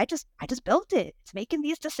happened. I just built it. It's making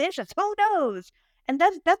these decisions. Who knows? And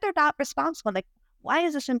then they're not responsible. Like, why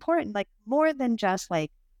is this important? Like, more than just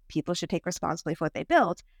like people should take responsibility for what they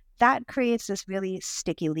built, that creates this really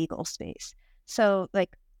sticky legal space. So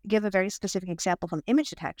like, give a very specific example from image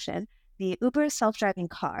detection. The Uber self-driving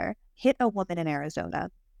car hit a woman in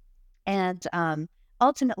Arizona, and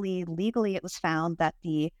ultimately, legally, it was found that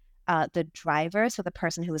the driver, so the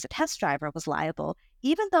person who was a test driver, was liable,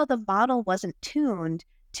 even though the model wasn't tuned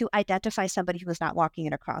to identify somebody who was not walking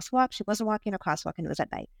in a crosswalk. She wasn't walking in a crosswalk, and it was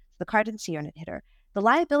at night. The car didn't see her and it hit her. The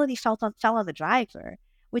liability fell on the driver,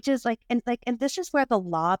 which is like, and this is where the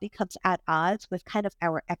law becomes at odds with kind of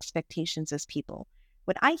our expectations as people.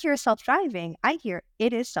 When I hear self-driving, I hear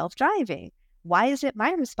it is self-driving. Why is it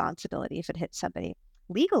my responsibility if it hits somebody?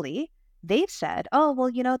 Legally, they've said, oh, well,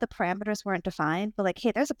 the parameters weren't defined, but like,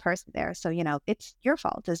 hey, there's a person there. So, it's your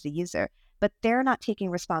fault as the user. But they're not taking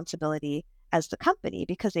responsibility as the company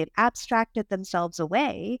because they've abstracted themselves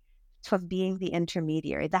away from being the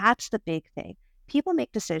intermediary. That's the big thing. People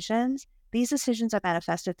make decisions. These decisions are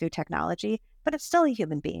manifested through technology, but it's still a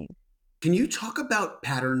human being. Can you talk about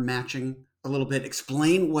pattern matching a little bit?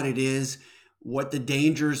 Explain what it is, what the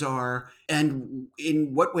dangers are, and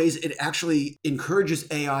in what ways it actually encourages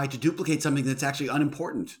AI to duplicate something that's actually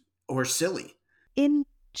unimportant or silly. In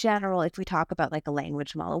general, if we talk about like a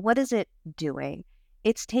language model, what is it doing?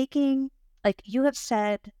 It's taking, like you've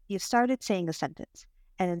started saying a sentence,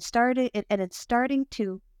 and it's starting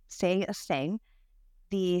to say a thing.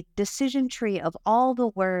 The decision tree of all the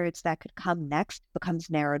words that could come next becomes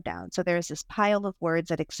narrowed down. So there's this pile of words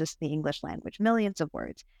that exist in the English language, millions of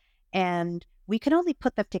words, and we can only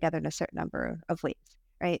put them together in a certain number of ways,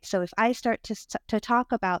 right? So if I start to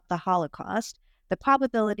talk about the Holocaust, the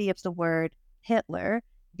probability of the word Hitler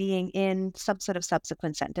being in some sort of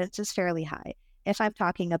subsequent sentence is fairly high. If I'm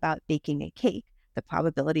talking about baking a cake, the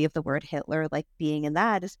probability of the word Hitler like being in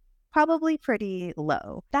that is probably pretty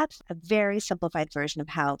low. That's a very simplified version of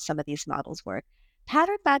how some of these models work.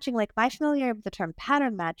 Pattern matching, like my familiarity with the term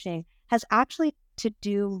pattern matching, has actually to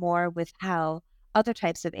do more with how other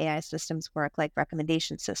types of AI systems work, like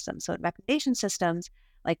recommendation systems. So in recommendation systems,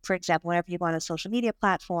 like for example, whenever you go on a social media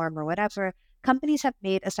platform or whatever, companies have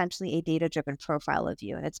made essentially a data-driven profile of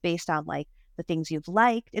you. And it's based on like the things you've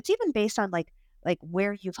liked. It's even based on like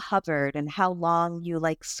where you've hovered and how long you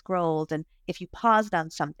like scrolled and if you paused on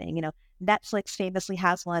something. Netflix famously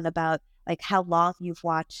has one about like how long you've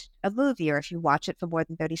watched a movie or if you watch it for more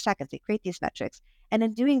than 30 seconds. They create these metrics. And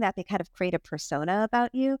in doing that, they kind of create a persona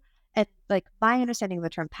about you. And like my understanding of the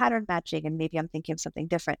term pattern matching, and maybe I'm thinking of something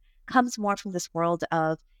different, comes more from this world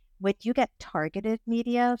of when you get targeted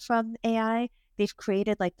media from AI, they've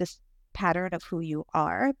created like this pattern of who you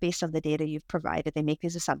are based on the data you've provided. They make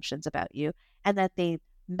these assumptions about you, and that they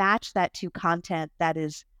match that to content that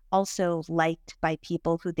is also liked by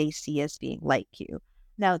people who they see as being like you.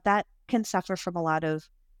 Now, that can suffer from a lot of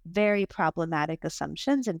very problematic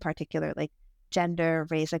assumptions, in particular, like gender,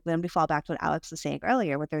 race, like when we fall back to what Alex was saying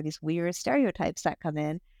earlier, where there are these weird stereotypes that come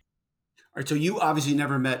in. All right, so you obviously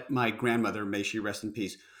never met my grandmother, may she rest in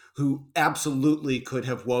peace, who absolutely could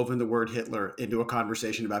have woven the word Hitler into a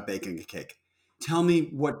conversation about baking a cake. Tell me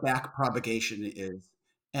what back propagation is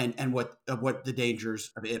and what the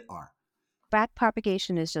dangers of it are. Back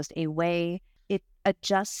propagation is just a way it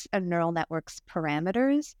adjusts a neural network's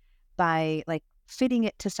parameters by like fitting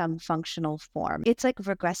it to some functional form. It's like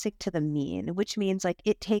regressing to the mean, which means like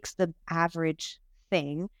it takes the average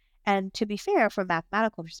thing. And to be fair, from a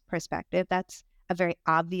mathematical perspective, that's a very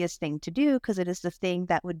obvious thing to do because it is the thing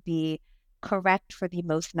that would be correct for the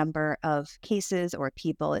most number of cases or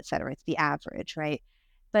people, et cetera. It's the average, right?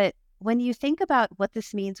 But when you think about what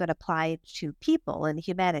this means when applied to people and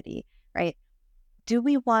humanity, right? Do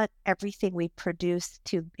we want everything we produce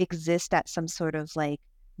to exist at some sort of like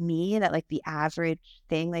mean, at like the average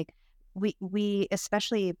thing? Like we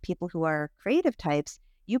especially people who are creative types,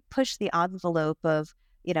 you push the envelope of,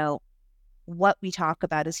 you know, what we talk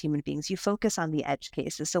about as human beings. You focus on the edge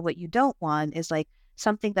cases. So what you don't want is like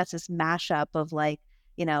something that's this mashup of like,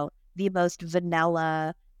 you know, the most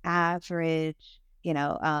vanilla, average,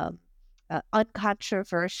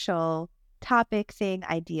 uncontroversial topic, thing,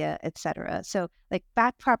 idea, etc. So like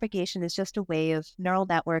back propagation is just a way of neural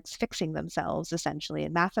networks fixing themselves essentially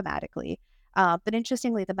and mathematically. But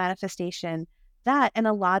interestingly, the manifestation that and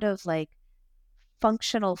a lot of like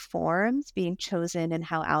functional forms being chosen in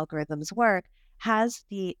how algorithms work has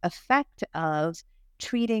the effect of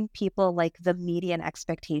treating people like the median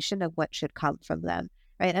expectation of what should come from them,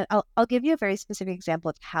 right? And I'll give you a very specific example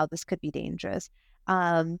of how this could be dangerous.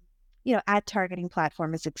 Um, ad targeting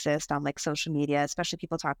platforms exist on like social media, especially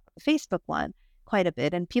people talk about the Facebook one quite a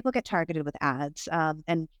bit, and people get targeted with ads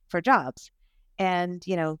and for jobs. And,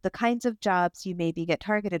 the kinds of jobs you maybe get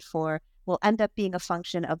targeted for will end up being a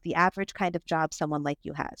function of the average kind of job someone like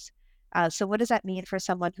you has. So what does that mean for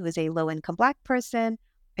someone who is a low income Black person,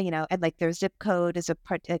 and like their zip code is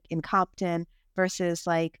in Compton versus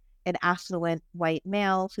like an affluent white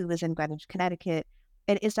male who is in Greenwich, Connecticut?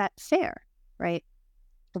 And is that fair, right?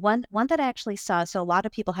 The one that I actually saw, so a lot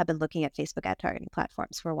of people have been looking at Facebook ad targeting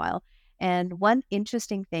platforms for a while. And one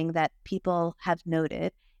interesting thing that people have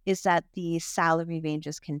noted is that the salary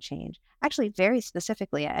ranges can change. Actually, very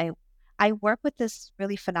specifically, I work with this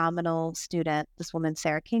really phenomenal student, this woman,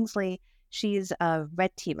 Sarah Kingsley. She's a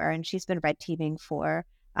red teamer, and she's been red teaming for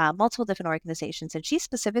multiple different organizations. And she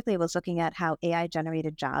specifically was looking at how AI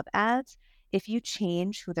generated job ads, if you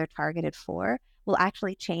change who they're targeted for, will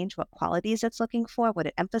actually change what qualities it's looking for, what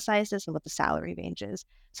it emphasizes, and what the salary range is.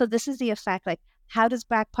 So this is the effect, like how does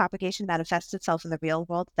back propagation manifest itself in the real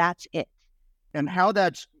world? That's it. And how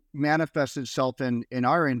that's manifests itself in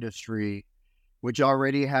our industry, which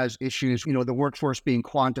already has issues, the workforce being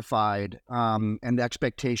quantified, and the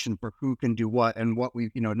expectation for who can do what, and what we,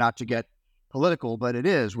 not to get political, but it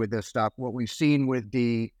is with this stuff, what we've seen with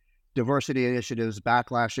the diversity initiatives,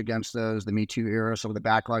 backlash against those, the Me Too era, some of the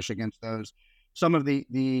backlash against those, some of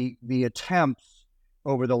the attempts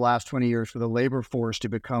over the last 20 years for the labor force to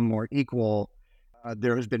become more equal,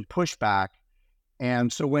 there has been pushback.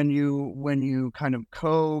 And so when you kind of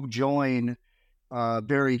co-join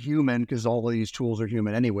very human, because all of these tools are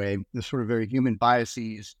human anyway, the sort of very human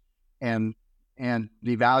biases and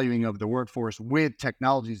the valuing of the workforce with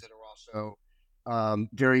technologies that are also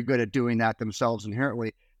very good at doing that themselves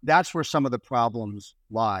inherently, that's where some of the problems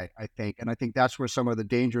lie, I think. And I think that's where some of the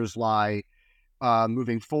dangers lie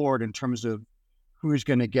moving forward in terms of who's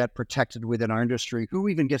going to get protected within our industry, who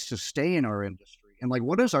even gets to stay in our industry, and like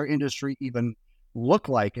what does our industry even look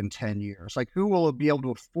like in 10 years? Like who will be able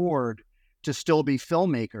to afford to still be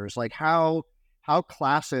filmmakers? Like how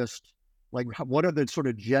classist, like what are the sort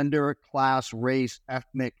of gender, class, race,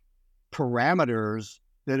 ethnic parameters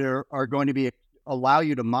that are going to be allow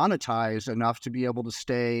you to monetize enough to be able to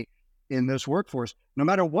stay in this workforce, no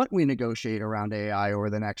matter what we negotiate around AI over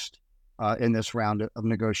the next in this round of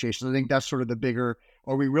negotiations? I think that's sort of the bigger,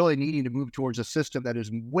 are we really needing to move towards a system that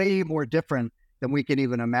is way more different than we can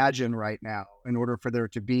even imagine right now in order for there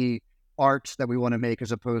to be art that we want to make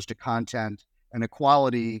as opposed to content, and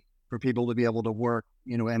equality for people to be able to work,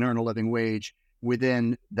 and earn a living wage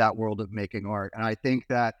within that world of making art. And I think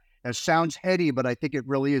that sounds heady, but I think it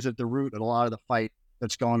really is at the root of a lot of the fight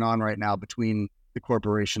that's going on right now between the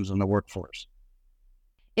corporations and the workforce.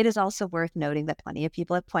 It is also worth noting that plenty of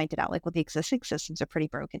people have pointed out, like, well, the existing systems are pretty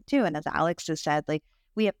broken too. And as Alex has said, like,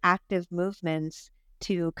 we have active movements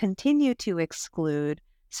to continue to exclude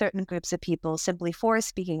certain groups of people simply for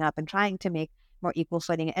speaking up and trying to make more equal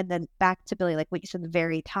footing. And then back to Billy, like what you said, the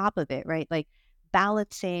very top of it, right? Like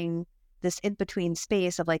balancing this in-between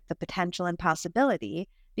space of like the potential and possibility,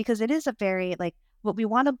 because it is a very, like, what we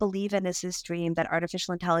want to believe in is this dream that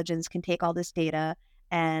artificial intelligence can take all this data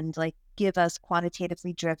and like give us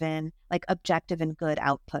quantitatively driven, like objective and good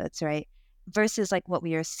outputs, right? Versus like what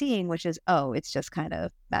we are seeing, which is, oh, it's just kind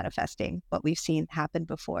of manifesting what we've seen happen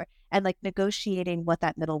before, and like negotiating what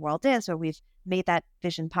that middle world is, where we've made that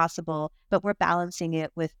vision possible, but we're balancing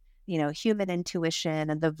it with, human intuition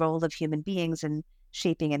and the role of human beings in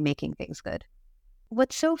shaping and making things good.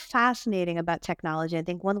 What's so fascinating about technology, I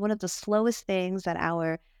think one of the slowest things that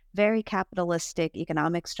our very capitalistic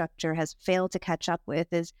economic structure has failed to catch up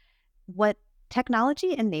with, is what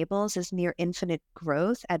technology enables is near infinite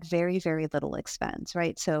growth at very, very little expense,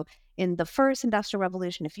 right? So in the first industrial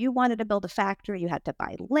revolution, if you wanted to build a factory, you had to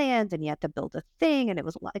buy land and you had to build a thing, and it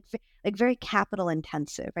was like very capital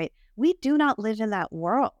intensive, right? We do not live in that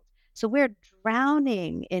world. So we're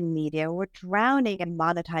drowning in media, we're drowning in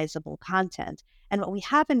monetizable content. And what we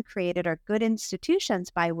haven't created are good institutions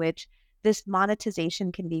by which this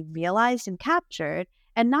monetization can be realized and captured,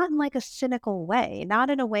 and not in like a cynical way, not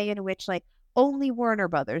in a way in which like only Warner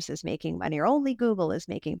Brothers is making money or only Google is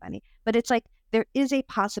making money, but it's like there is a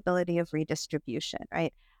possibility of redistribution,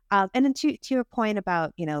 right? And then to your point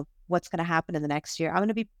about, what's going to happen in the next year, I'm going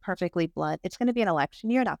to be perfectly blunt. It's going to be an election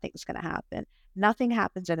year. Nothing's going to happen. Nothing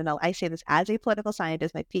happens in I say this as a political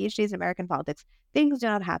scientist, my PhD is in American politics. Things do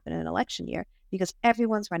not happen in an election year because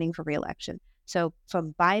everyone's running for re-election. So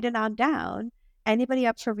from Biden on down, anybody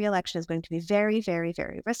up for re-election is going to be very, very,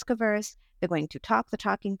 very risk averse. They're going to talk the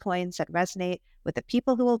talking points that resonate with the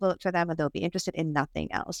people who will vote for them, and they'll be interested in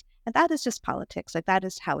nothing else. And that is just politics. Like that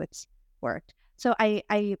is how it's worked. So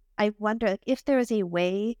I wonder if there is a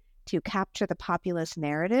way to capture the populist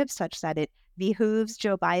narrative such that it behooves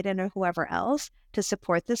Joe Biden or whoever else to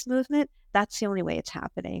support this movement. That's the only way it's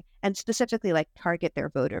happening. And specifically like target their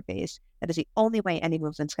voter base. That is the only way any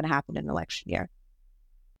movement's going to happen in an election year.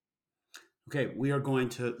 Okay, we are going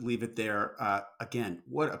to leave it there. Again,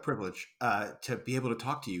 what a privilege to be able to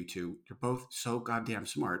talk to you two. You're both so goddamn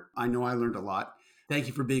smart. I know I learned a lot. Thank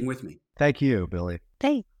you for being with me. Thank you, Billy.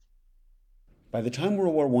 Thanks. By the time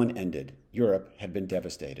World War I ended, Europe had been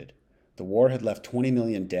devastated. The war had left 20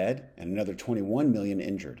 million dead and another 21 million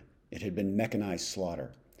injured. It had been mechanized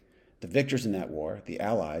slaughter. The victors in that war, the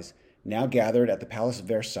Allies, now gathered at the Palace of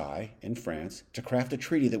Versailles in France to craft a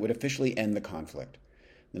treaty that would officially end the conflict.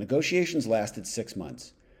 The negotiations lasted 6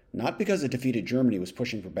 months, not because a defeated Germany was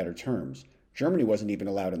pushing for better terms. Germany wasn't even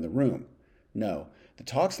allowed in the room. No, the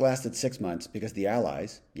talks lasted 6 months because the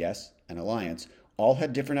Allies, yes, an alliance, all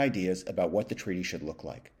had different ideas about what the treaty should look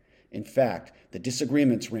like. In fact, the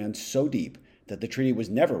disagreements ran so deep that the treaty was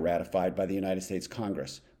never ratified by the United States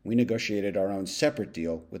Congress. We negotiated our own separate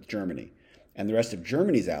deal with Germany, and the rest of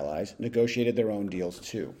Germany's allies negotiated their own deals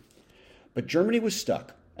too. But Germany was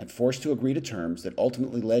stuck and forced to agree to terms that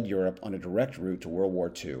ultimately led Europe on a direct route to World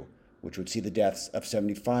War II, which would see the deaths of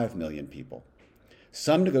 75 million people.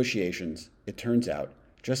 Some negotiations, it turns out,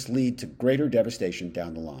 just lead to greater devastation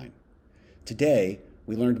down the line. Today,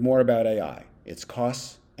 we learned more about AI, its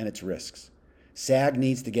costs, and its risks. SAG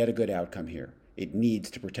needs to get a good outcome here. It needs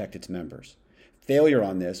to protect its members. Failure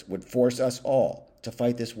on this would force us all to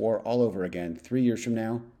fight this war all over again 3 years from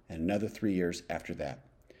now and another 3 years after that.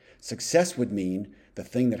 Success would mean the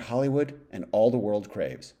thing that Hollywood and all the world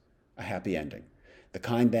craves, a happy ending. The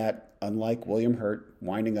kind that, unlike William Hurt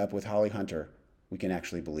winding up with Holly Hunter, we can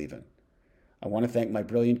actually believe in. I want to thank my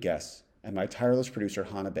brilliant guests and my tireless producer,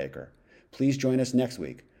 Hannah Baker. Please join us next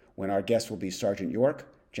week when our guests will be Sergeant York,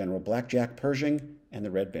 General Blackjack Pershing, and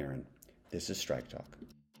the Red Baron. This is Strike Talk.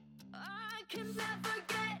 I can never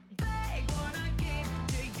get back what I gave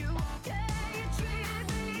to you. Yeah, you treated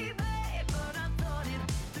me bad, but I thought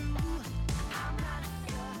it through. I'm not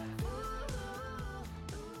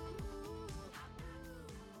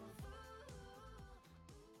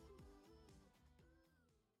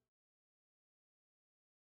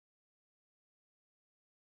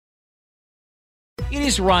It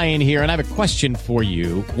is Ryan here, and I have a question for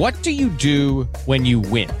you. What do you do when you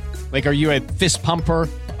win? Like, are you a fist pumper,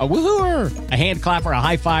 a woohooer, a hand clapper, a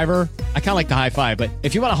high fiver? I kind of like the high five, but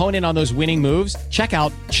if you want to hone in on those winning moves, check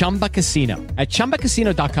out Chumba Casino. At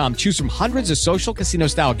ChumbaCasino.com, choose from hundreds of social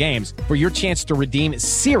casino-style games for your chance to redeem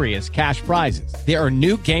serious cash prizes. There are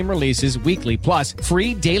new game releases weekly, plus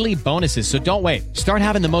free daily bonuses. So don't wait. Start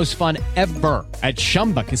having the most fun ever at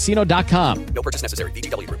ChumbaCasino.com. No purchase necessary.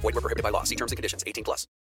 VGW Group. Void where prohibited by law. See terms and conditions. 18+.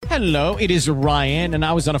 Hello, it is Ryan, and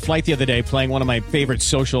I was on a flight the other day playing one of my favorite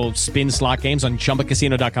social spin slot games on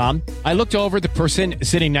ChumbaCasino.com. I looked over at the person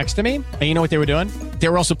sitting next to me, and you know what they were doing? They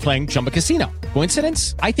were also playing Chumba Casino.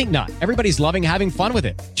 Coincidence? I think not. Everybody's loving having fun with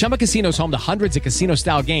it. Chumba Casino is home to hundreds of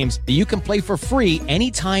casino-style games that you can play for free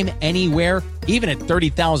anytime, anywhere, even at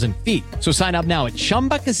 30,000 feet. So sign up now at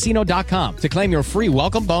ChumbaCasino.com to claim your free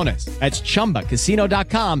welcome bonus. That's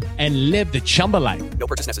ChumbaCasino.com and live the Chumba life. No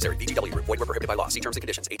purchase necessary. VGW Group. Void where prohibited by law. See terms and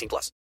conditions. 18+.